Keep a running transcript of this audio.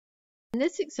In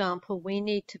this example, we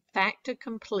need to factor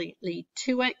completely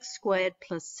 2x squared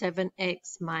plus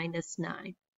 7x minus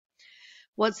 9.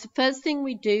 What's the first thing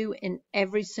we do in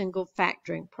every single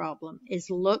factoring problem is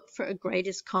look for a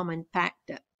greatest common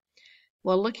factor.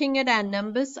 Well, looking at our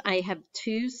numbers, I have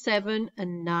 2, 7,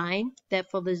 and 9.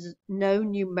 Therefore, there's no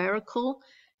numerical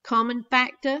common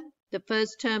factor. The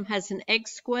first term has an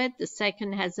x squared, the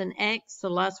second has an x, the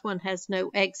last one has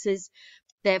no x's.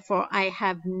 Therefore, I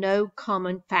have no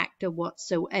common factor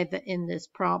whatsoever in this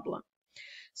problem.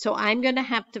 So I'm going to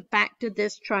have to factor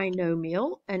this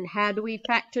trinomial. And how do we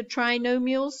factor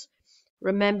trinomials?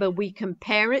 Remember, we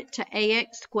compare it to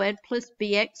ax squared plus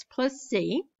bx plus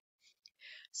c.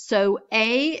 So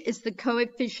a is the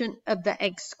coefficient of the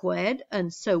x squared.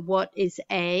 And so what is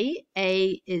a?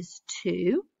 A is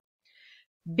 2.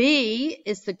 B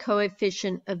is the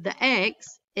coefficient of the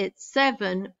x. It's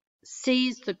 7.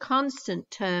 C's the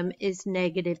constant term is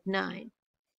negative 9.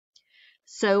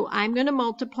 So I'm going to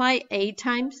multiply a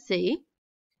times c,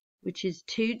 which is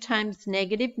 2 times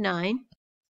negative 9,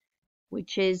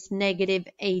 which is negative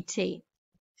 18.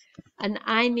 And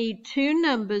I need two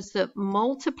numbers that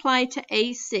multiply to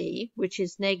AC, which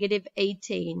is negative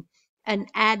 18, and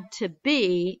add to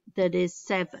B, that is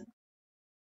 7.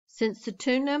 Since the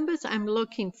two numbers I'm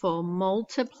looking for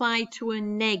multiply to a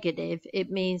negative, it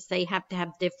means they have to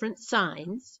have different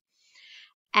signs.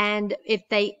 And if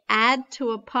they add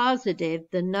to a positive,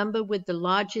 the number with the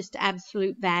largest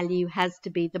absolute value has to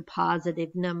be the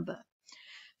positive number.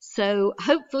 So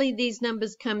hopefully these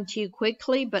numbers come to you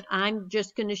quickly, but I'm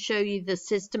just going to show you the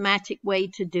systematic way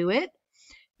to do it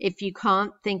if you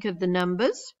can't think of the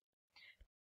numbers.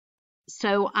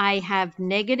 So I have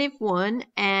negative 1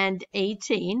 and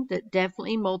 18 that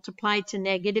definitely multiply to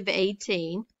negative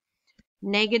 18.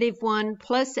 Negative 1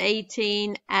 plus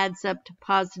 18 adds up to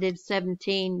positive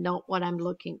 17, not what I'm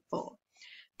looking for.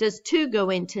 Does 2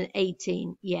 go into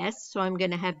 18? Yes, so I'm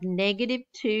going to have negative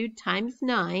 2 times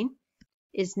 9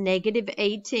 is negative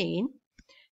 18.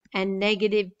 And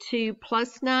negative 2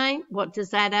 plus 9, what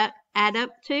does that add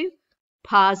up to?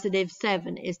 Positive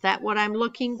 7. Is that what I'm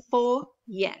looking for?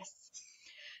 Yes.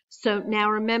 So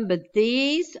now remember,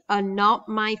 these are not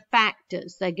my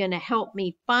factors. They're going to help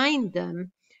me find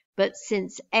them. But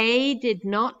since A did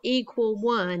not equal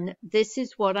 1, this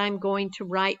is what I'm going to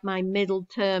write my middle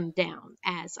term down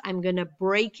as. I'm going to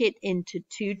break it into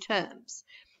two terms.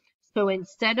 So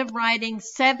instead of writing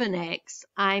 7x,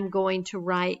 I'm going to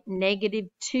write negative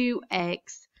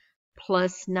 2x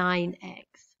plus 9x.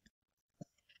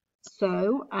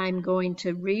 So I'm going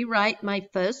to rewrite my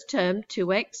first term,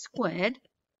 2x squared.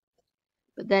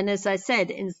 But then, as I said,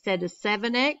 instead of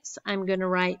 7x, I'm going to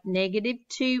write negative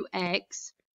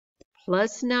 2x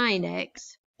plus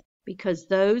 9x, because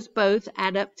those both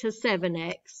add up to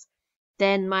 7x.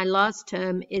 Then my last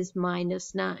term is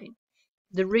minus 9.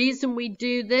 The reason we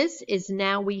do this is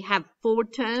now we have 4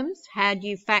 terms. How do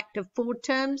you factor 4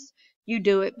 terms? You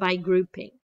do it by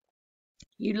grouping.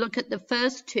 You look at the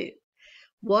first two.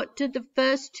 What do the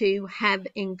first two have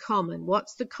in common?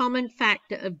 What's the common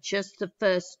factor of just the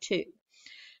first two?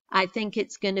 I think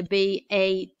it's going to be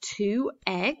a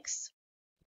 2x,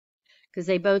 because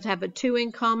they both have a 2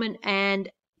 in common and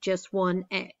just one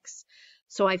x.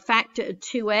 So I factor a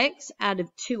 2x out of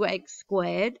 2x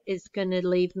squared is going to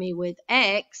leave me with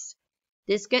x.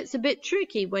 This gets a bit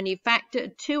tricky when you factor a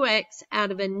 2x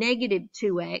out of a negative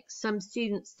 2x. Some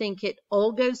students think it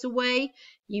all goes away.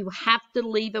 You have to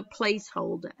leave a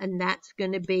placeholder, and that's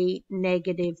going to be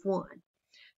negative 1.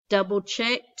 Double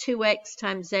check, 2x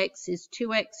times x is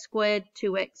 2x squared.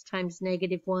 2x times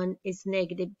negative 1 is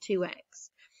negative 2x.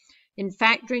 In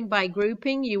factoring by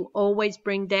grouping, you always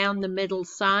bring down the middle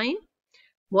sign.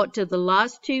 What do the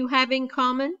last two have in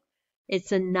common?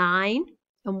 It's a 9.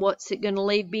 And what's it going to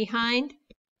leave behind?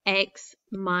 X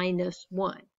minus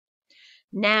 1.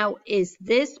 Now, is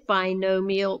this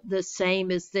binomial the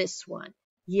same as this one?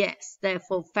 Yes,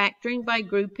 therefore factoring by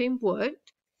grouping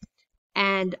worked.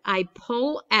 And I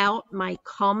pull out my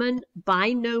common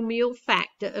binomial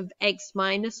factor of x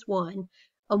minus 1.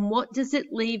 And what does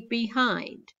it leave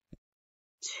behind?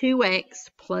 2x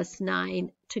plus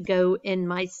 9 to go in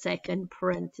my second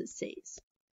parentheses.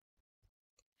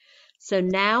 So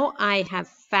now I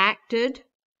have factored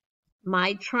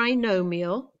my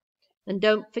trinomial. And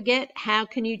don't forget, how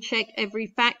can you check every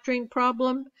factoring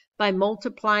problem? By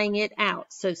multiplying it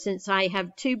out. So since I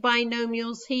have two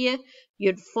binomials here,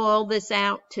 you'd FOIL this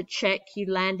out to check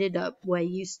you landed up where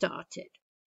you started.